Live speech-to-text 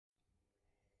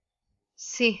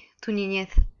Sí, tu niñez,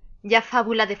 ya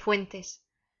fábula de fuentes,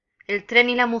 el tren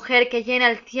y la mujer que llena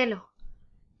el cielo,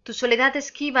 tu soledad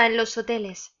esquiva en los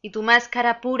hoteles y tu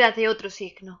máscara pura de otro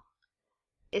signo.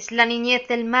 Es la niñez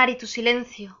del mar y tu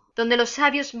silencio, donde los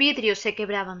sabios vidrios se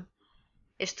quebraban.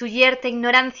 Es tu yerta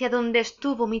ignorancia donde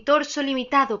estuvo mi torso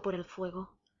limitado por el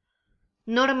fuego.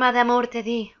 Norma de amor te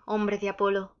di, hombre de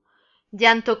Apolo,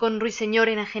 llanto con ruiseñor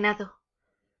enajenado.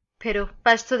 Pero,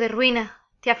 pasto de ruina,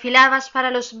 te afilabas para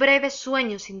los breves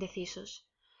sueños indecisos.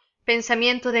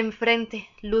 Pensamiento de enfrente,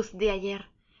 luz de ayer,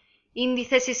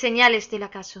 índices y señales del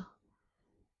acaso.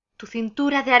 Tu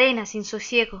cintura de arena sin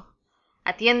sosiego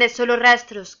atiende solo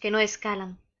rastros que no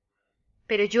escalan.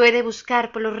 Pero yo he de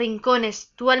buscar por los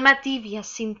rincones tu alma tibia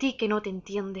sin ti que no te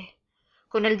entiende,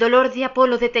 con el dolor de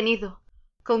Apolo detenido,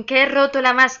 con que he roto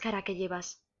la máscara que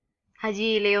llevas.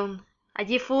 Allí, león,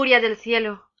 allí furia del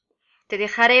cielo, te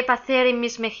dejaré pacer en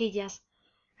mis mejillas.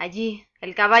 Allí,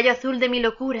 el caballo azul de mi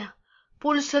locura,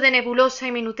 pulso de nebulosa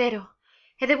y minutero,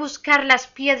 he de buscar las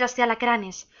piedras de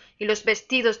alacranes y los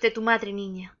vestidos de tu madre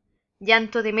niña,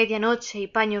 llanto de medianoche y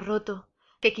paño roto,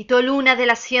 que quitó luna de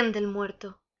la sien del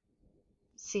muerto.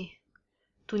 Sí,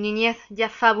 tu niñez ya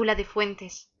fábula de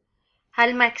fuentes,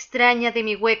 alma extraña de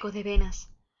mi hueco de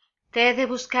venas, te he de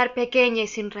buscar pequeña y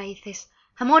sin raíces,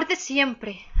 amor de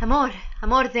siempre, amor,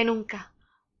 amor de nunca.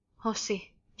 Oh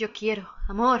sí, yo quiero,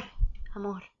 amor,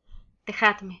 amor.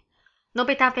 Dejadme. No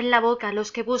me tapen la boca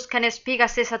los que buscan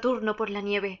espigas de Saturno por la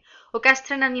nieve, o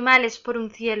castran animales por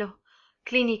un cielo,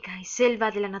 clínica y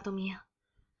selva de la anatomía.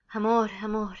 Amor,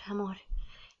 amor, amor,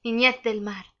 niñez del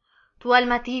mar, tu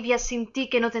alma tibia sin ti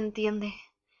que no te entiende.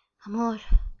 Amor,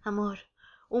 amor,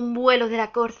 un vuelo de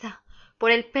la corza,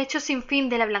 por el pecho sin fin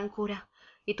de la blancura,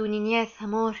 y tu niñez,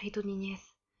 amor, y tu niñez.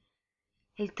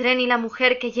 El tren y la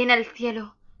mujer que llena el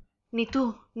cielo, ni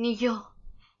tú, ni yo,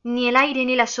 ni el aire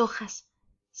ni las hojas.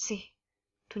 Sí,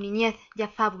 tu niñez ya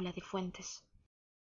fábula de fuentes.